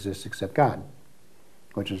nothing exists except God,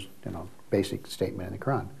 which is basic statement in the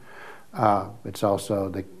Quran. It's also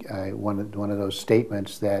one of those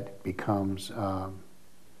statements that becomes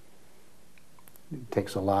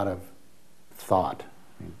takes a lot of thought.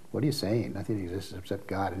 What are you saying? Nothing exists except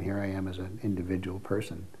God, and here I am as an individual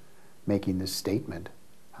person making this statement.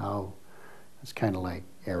 How it's kind of like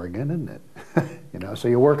arrogant, isn't it? So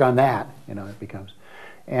you work on that. It becomes,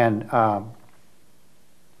 and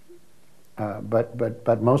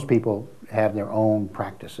but most people have their own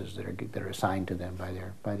practices that are assigned to them by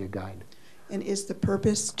their guide. And is the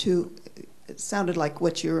purpose to? It sounded like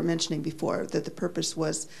what you were mentioning before, that the purpose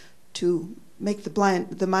was to make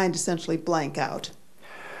the mind essentially blank out.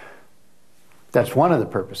 That's one of the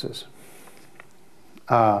purposes.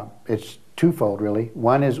 It's twofold, really.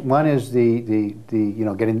 One is the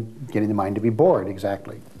getting the mind to be bored,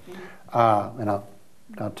 exactly. And I'll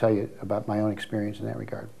tell you about my own experience in that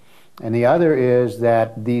regard. And the other is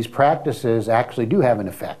that these practices actually do have an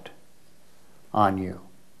effect on you.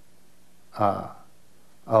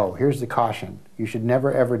 Here's the caution: you should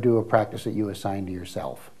never ever do a practice that you assign to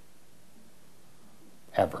yourself.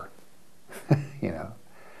 Ever,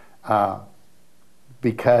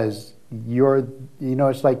 because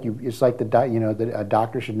it's like a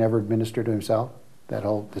doctor should never administer to himself.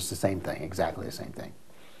 It's the same thing, exactly the same thing,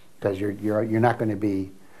 because you're not going to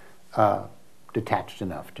be detached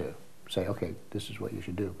enough to say, okay, this is what you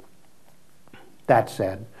should do. That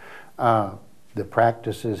said, the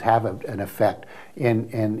practices have an effect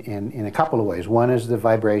in a couple of ways. One is the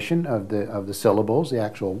vibration of the syllables, the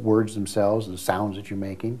actual words themselves, the sounds that you're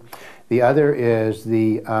making. The other is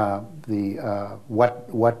what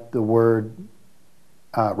the word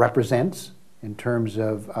represents in terms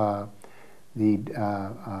of the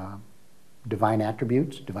divine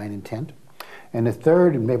attributes, divine intent. And the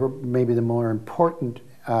third, and maybe the more important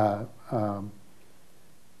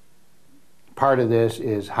part of this,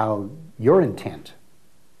 is how your intent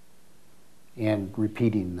in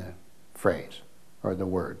repeating the phrase or the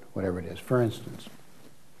word, whatever it is. For instance,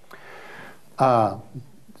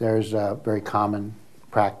 there's a very common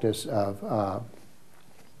practice of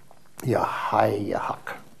Yahai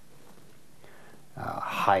Yahak.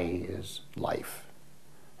 Hai is life,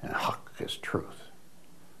 and Hak is truth.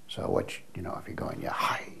 So what if you're going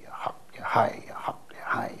Yahai Yahak, Yahai Yahak,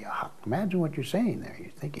 Yahai Yahak, imagine what you're saying there.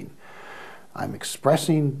 You're thinking, I'm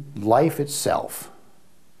expressing life itself,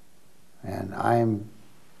 and I'm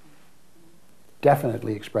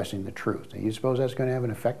definitely expressing the truth. And you suppose that's going to have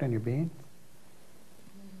an effect on your being?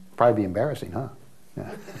 Probably be embarrassing, huh?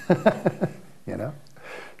 Yeah.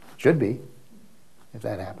 Should be, if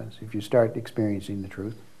that happens, if you start experiencing the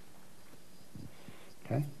truth.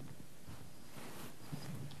 Okay?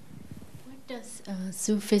 What does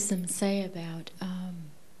Sufism say about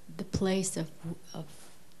the place of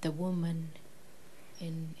the woman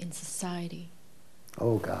in society?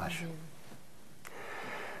 Oh gosh.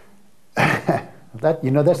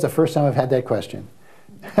 That's the first time I've had that question.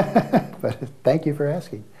 But thank you for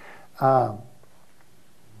asking.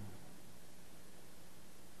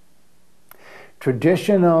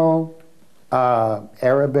 Traditional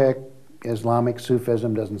Arabic Islamic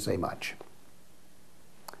Sufism doesn't say much.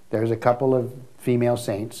 There's a couple of female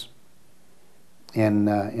saints in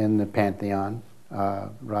the pantheon.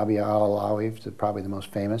 Rabia al-Alawi is probably the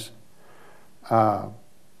most famous. And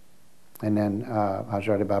then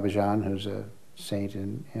Hazrat Babajan, who's a saint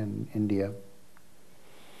in India.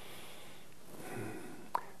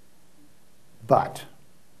 But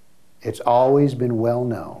it's always been well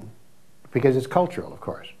known, because it's cultural, of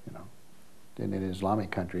course. In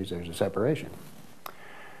Islamic countries, there's a separation.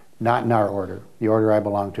 Not in our order. The order I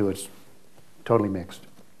belong to, it's totally mixed.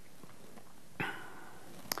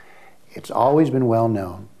 It's always been well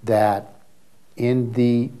known that in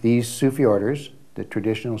these Sufi orders, the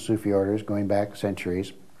traditional Sufi orders going back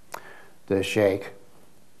centuries, the sheikh,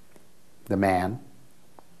 the man,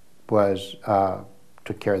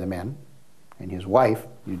 took care of the men, and his wife,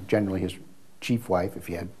 generally his chief wife, if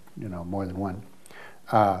he had more than one,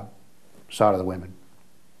 saw to the women.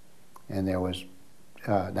 And there was,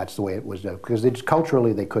 that's the way it was done. Because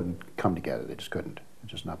culturally they couldn't come together. They just couldn't.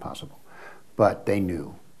 It's just not possible. But they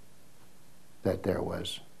knew that there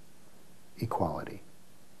was equality.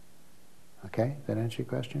 Okay? Does that answer your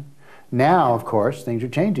question? Now, of course, things are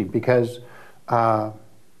changing because I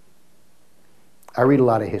read a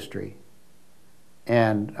lot of history.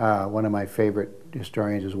 And one of my favorite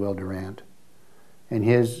historians is Will Durant. And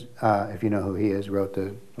his, if you know who he is, wrote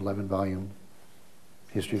the 11-volume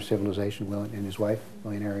History of Civilization, and his wife,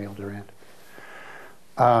 William Ariel Durant.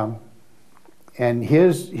 And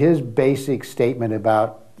his basic statement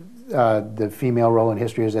about the female role in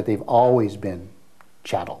history is that they've always been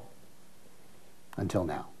chattel until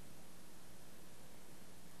now.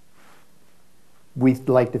 We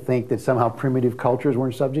like to think that somehow primitive cultures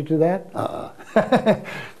weren't subject to that. The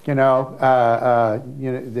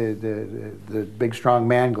big strong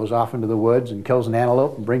man goes off into the woods and kills an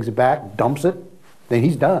antelope and brings it back, dumps it, then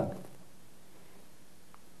he's done.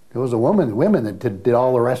 It was the women that did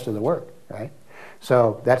all the rest of the work, right?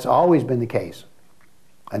 So that's always been the case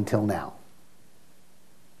until now.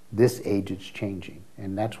 This age it's changing,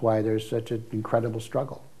 and that's why there's such an incredible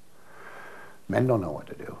struggle. Men don't know what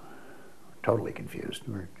to do. Totally confused.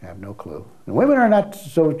 We have no clue. And women are not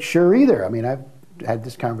so sure either. I mean, I've had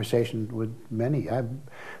this conversation with many.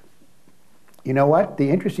 You know what? The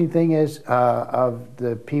interesting thing is, of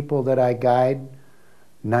the people that I guide,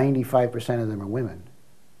 95% of them are women.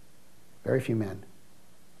 Very few men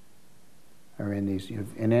are in these.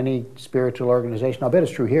 In any spiritual organization, I'll bet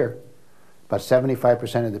it's true here, about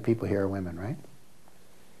 75% of the people here are women, right?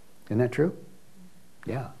 Isn't that true?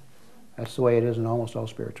 Yeah. That's the way it is in almost all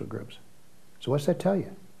spiritual groups. So what's that tell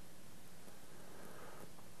you?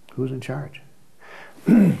 Who's in charge?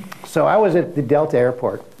 So I was at the Delta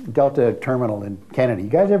Airport, Delta Terminal in Kennedy. You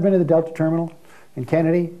guys ever been to the Delta Terminal in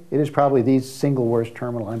Kennedy? It is probably the single worst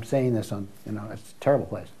terminal. I'm saying this on, it's a terrible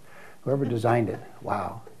place. Whoever designed it,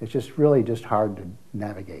 wow. It's just really just hard to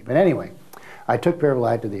navigate. But anyway, I took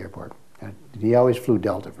Paraglide to the airport. He always flew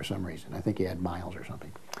Delta for some reason. I think he had miles or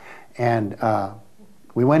something. And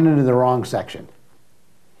we went into the wrong section.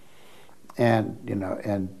 And, you know,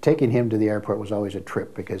 and taking him to the airport was always a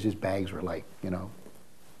trip because his bags were like, you know,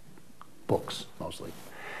 books mostly,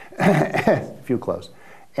 a few clothes.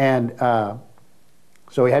 And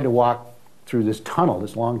so we had to walk through this tunnel,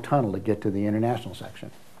 this long tunnel, to get to the international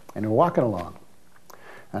section. And we're walking along.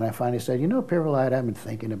 And I finally said, you know, Pirulite, I've been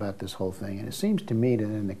thinking about this whole thing, and it seems to me that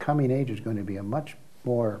in the coming age there's going to be a much,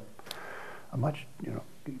 you know,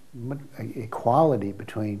 equality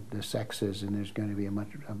between the sexes, and there's going to be a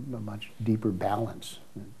much deeper balance.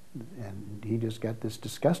 And he just got this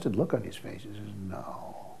disgusted look on his face. He says,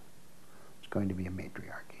 no, it's going to be a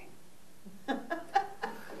matriarchy.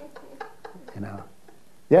 You know,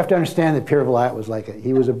 you have to understand that Pierre Vilayet was like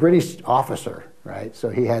he was a British officer, right? So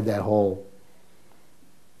he had that whole,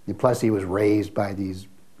 and plus he was raised by these,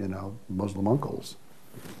 you know, Muslim uncles.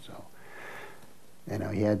 So, you know,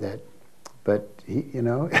 he had that, but he, you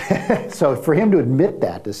know, so for him to admit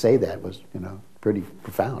that, to say that was, you know, pretty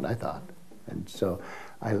profound, I thought. And so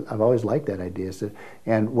I've always liked that idea. So,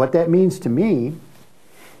 and what that means to me,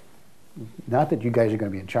 not that you guys are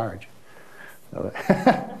going to be in charge.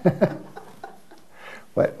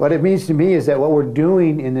 What it means to me is that what we're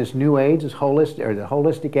doing in this new age, this holistic, or the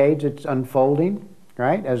holistic age that's unfolding,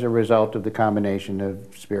 right, as a result of the combination of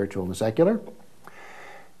spiritual and secular,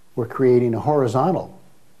 we're creating a horizontal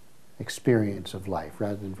experience of life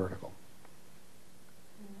rather than vertical.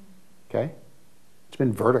 Okay? It's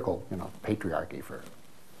been vertical, you know, patriarchy for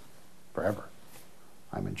forever.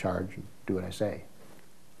 I'm in charge and do what I say.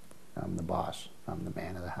 I'm the boss. I'm the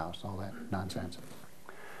man of the house, all that nonsense.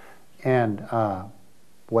 And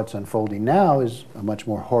what's unfolding now is a much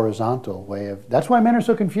more horizontal way of, that's why men are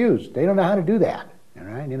so confused. They don't know how to do that,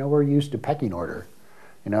 right? You know, we're used to pecking order.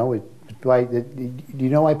 You know, do you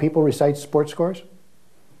know why people recite sports scores?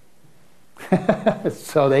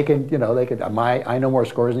 So they can, you know, I know more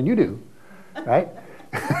scores than you do, right?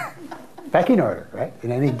 Pecking order, right?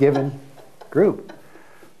 In any given group.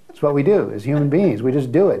 That's what we do as human beings. We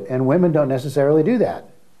just do it. And women don't necessarily do that.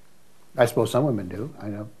 I suppose some women do. I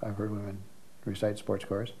know, I've heard women recite sports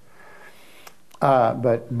scores.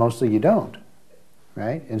 But mostly you don't,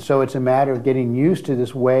 right? And so it's a matter of getting used to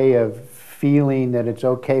this way of feeling that it's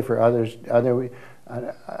okay for other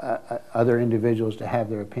individuals to have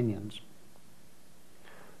their opinions.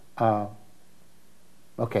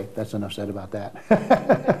 Okay, that's enough said about that.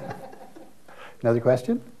 Another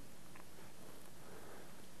question?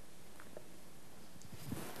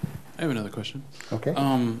 I have another question. Okay.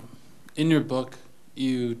 In your book,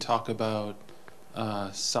 you talk about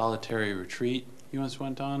solitary retreat you once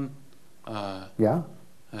went on. Yeah.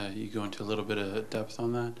 You go into a little bit of depth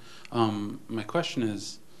on that. My question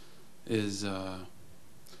is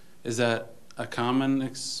that a common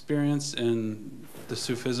experience in the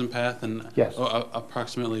Sufism path? And yes.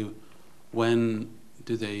 Approximately when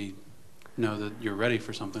do they know that you're ready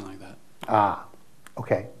for something like that?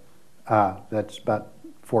 Okay. That's about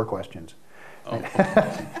 4 questions. Oh.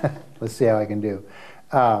 Let's see how I can do.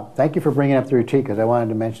 Thank you for bringing up the retreat, because I wanted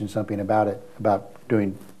to mention something about it, about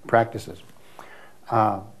doing practices.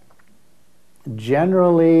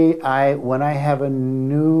 Generally, when I have a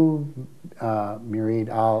new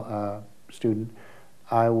murid student,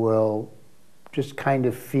 I will just kind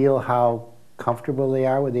of feel how comfortable they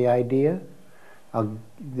are with the idea.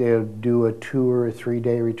 They'll do a 2 or 3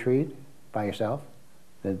 day retreat by yourself.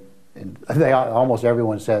 And almost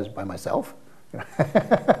everyone says, by myself?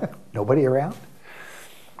 Nobody around?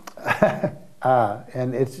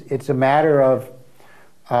 And it's a matter of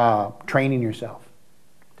training yourself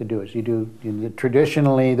to do it. So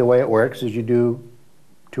traditionally, the way it works is you do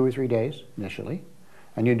 2 or 3 days initially,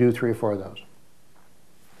 and you do 3 or 4 of those,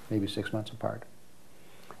 maybe 6 months apart.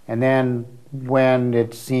 And then when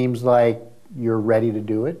it seems like you're ready to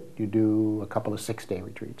do it, you do a couple of 6-day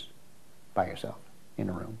retreats by yourself in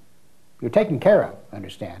a room. You're taken care of,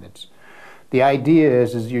 understand. The idea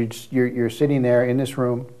is you're sitting there in this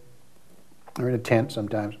room, or in a tent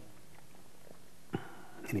sometimes,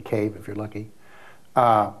 in a cave if you're lucky,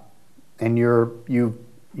 and you've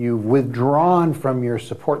withdrawn from your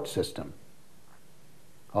support system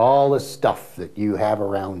all the stuff that you have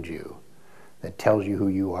around you that tells you who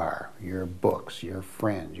you are, your books, your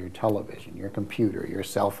friends, your television, your computer, your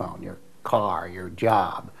cell phone, your car, your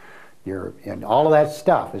job, and all of that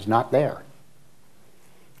stuff is not there.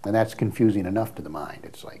 And that's confusing enough to the mind.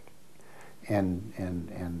 It's like,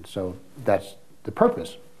 and so that's the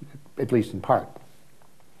purpose, at least in part.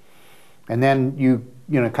 And then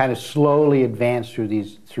kind of slowly advance through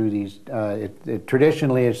these.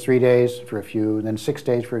 Traditionally, it's 3 days for a few, then 6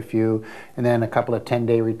 days for a few, and then a couple of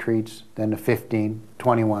 10-day retreats, then to 15,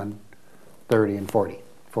 21, 30, and 40.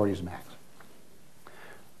 40 is the max.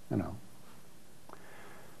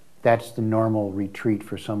 That's the normal retreat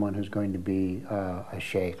for someone who's going to be a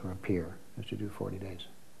sheikh or a pir, is to do 40 days.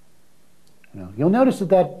 You'll notice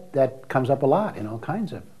that comes up a lot in all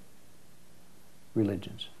kinds of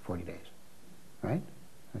religions, 40 days, right?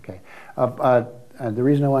 Okay. The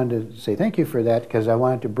reason I wanted to say thank you for that, because I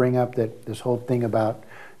wanted to bring up this whole thing about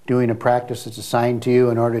doing a practice that's assigned to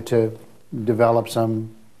you in order to develop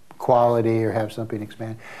some quality or have something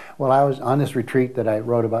expand. Well, I was on this retreat that I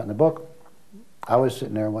wrote about in the book. I was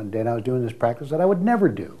sitting there one day and I was doing this practice that I would never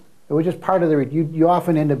do. It was just part of the, you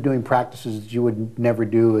often end up doing practices that you would never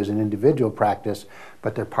do as an individual practice,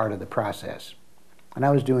 but they're part of the process. And I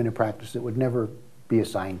was doing a practice that would never be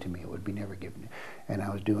assigned to me. It would be never given. And I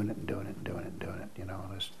was doing it and doing it and doing it and doing it.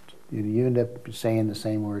 You end up saying the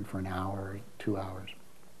same word for an hour or 2 hours.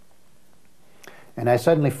 And I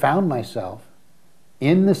suddenly found myself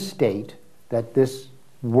in the state that this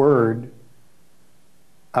word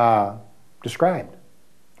described.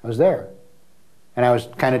 I was there. And I was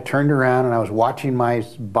kind of turned around and I was watching my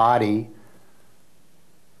body,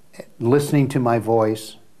 listening to my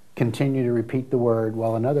voice, continue to repeat the word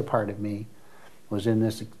while another part of me was in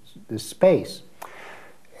this space.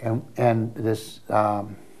 And this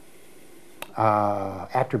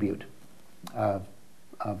attribute of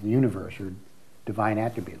the universe, or divine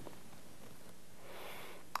attribute.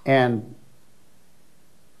 And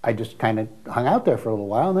I just kind of hung out there for a little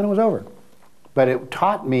while and then it was over. But it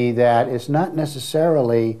taught me that it's not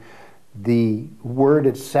necessarily the word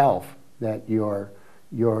itself that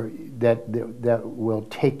that will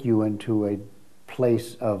take you into a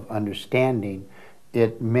place of understanding.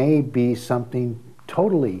 It may be something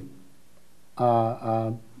totally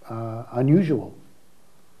unusual,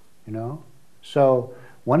 So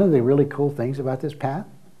one of the really cool things about this path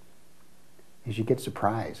is you get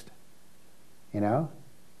surprised,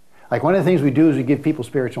 Like one of the things we do is we give people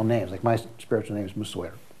spiritual names. Like my spiritual name is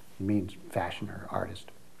Musawir. It means fashioner, artist.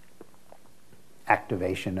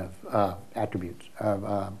 Activation of attributes,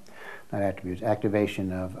 not attributes,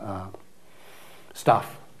 activation of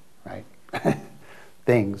stuff, right?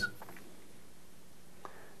 Things.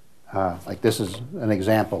 Like this is an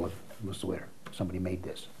example of Musawir. Somebody made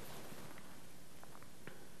this.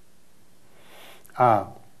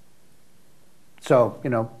 So,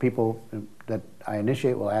 people that I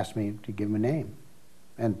initiate will ask me to give them a name.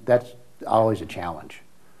 And that's always a challenge.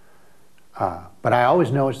 But I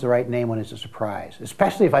always know it's the right name when it's a surprise,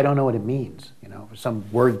 especially if I don't know what it means. If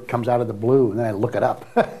some word comes out of the blue and then I look it up.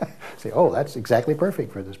 Say, oh, that's exactly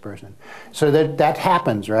perfect for this person. So that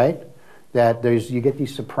happens, right? That you get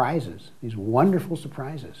these surprises, these wonderful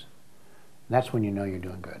surprises. And that's when you know you're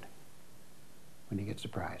doing good, when you get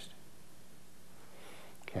surprised.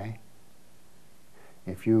 Okay?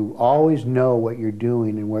 If you always know what you're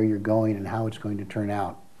doing and where you're going and how it's going to turn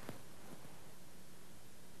out,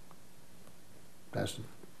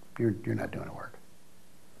 you're not doing the work.